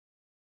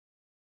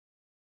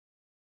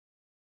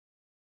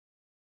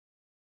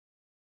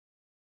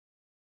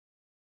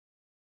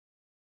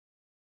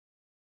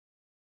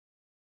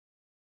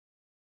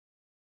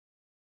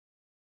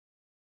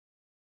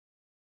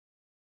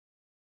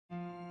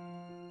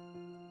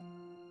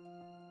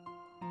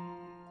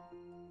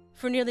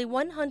For nearly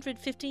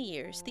 150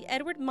 years, the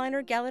Edward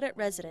Minor Gallaudet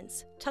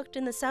residence, tucked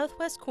in the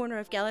southwest corner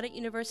of Gallaudet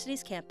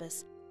University's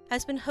campus,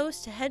 has been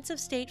host to heads of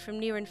state from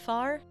near and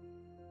far,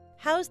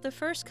 housed the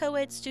first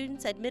co-ed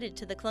students admitted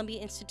to the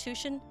Columbia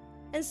institution,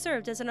 and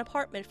served as an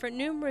apartment for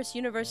numerous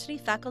university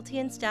faculty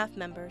and staff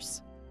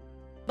members.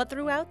 But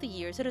throughout the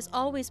years, it has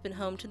always been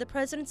home to the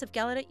presidents of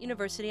Gallaudet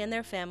University and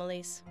their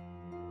families.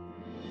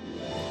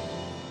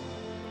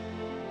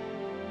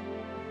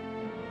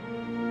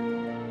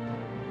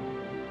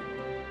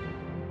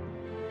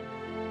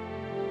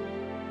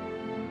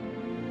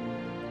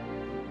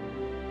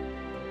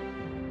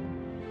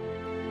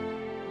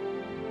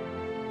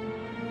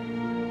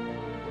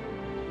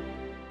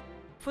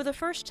 For the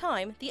first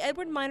time, the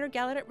Edward Minor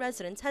Gallaudet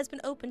residence has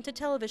been opened to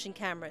television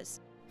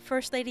cameras.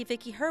 First Lady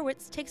Vicki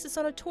Hurwitz takes us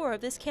on a tour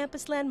of this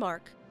campus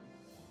landmark.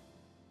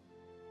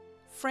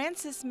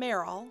 Frances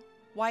Merrill,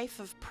 wife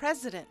of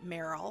President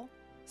Merrill,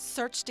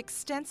 searched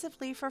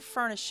extensively for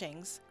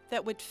furnishings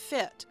that would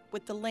fit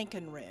with the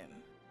Lincoln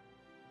Room.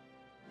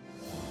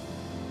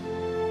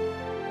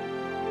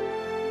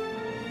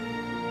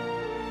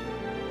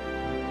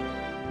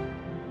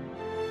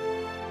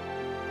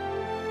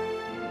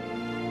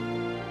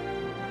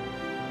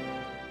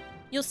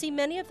 You'll see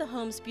many of the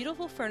home's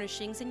beautiful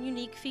furnishings and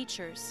unique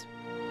features.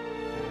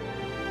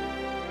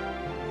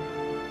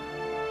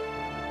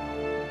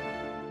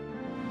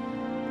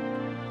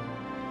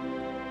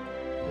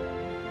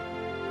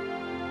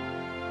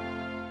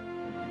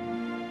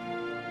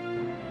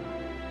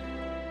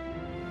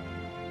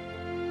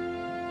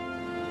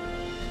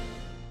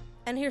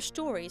 And hear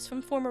stories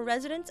from former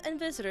residents and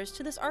visitors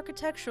to this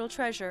architectural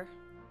treasure.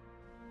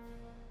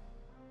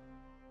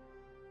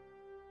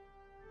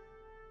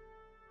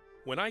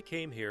 When I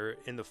came here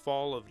in the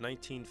fall of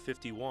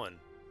 1951,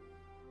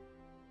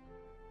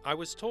 I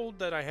was told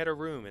that I had a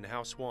room in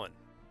House 1.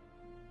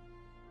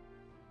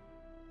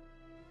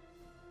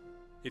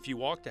 If you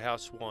walk to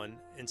House 1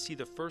 and see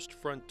the first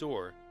front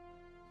door,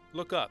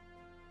 look up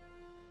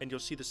and you'll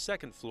see the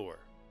second floor.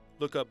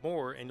 Look up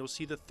more and you'll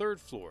see the third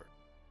floor.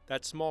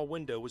 That small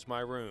window was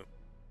my room.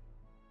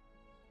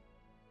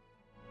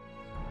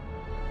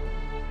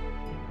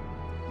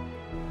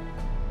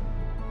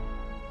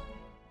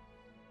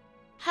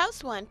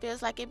 House 1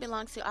 feels like it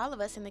belongs to all of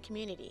us in the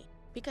community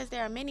because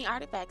there are many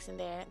artifacts in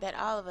there that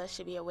all of us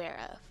should be aware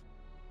of.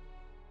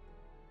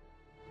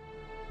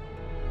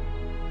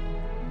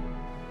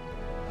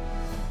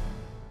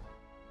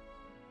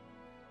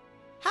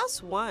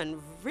 House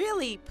 1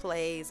 really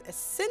plays a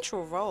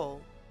central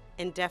role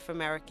in Deaf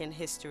American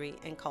history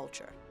and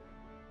culture.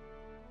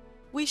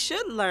 We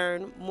should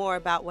learn more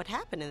about what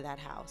happened in that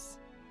house.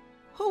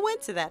 Who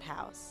went to that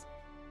house?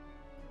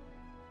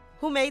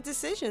 Who made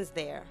decisions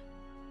there?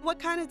 What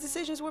kind of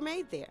decisions were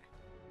made there?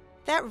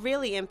 That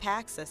really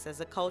impacts us as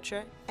a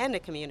culture and a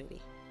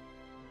community.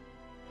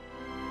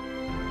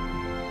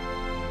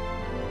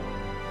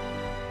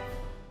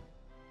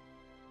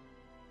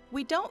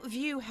 We don't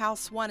view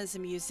House 1 as a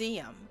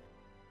museum.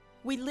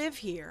 We live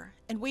here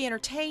and we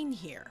entertain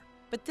here,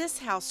 but this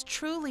house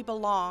truly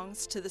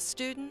belongs to the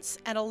students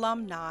and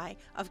alumni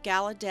of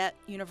Gallaudet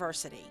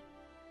University.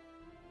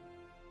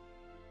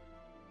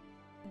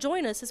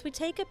 Join us as we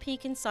take a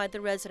peek inside the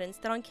residence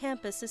that on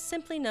campus is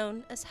simply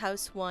known as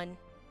House 1.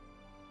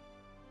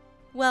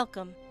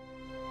 Welcome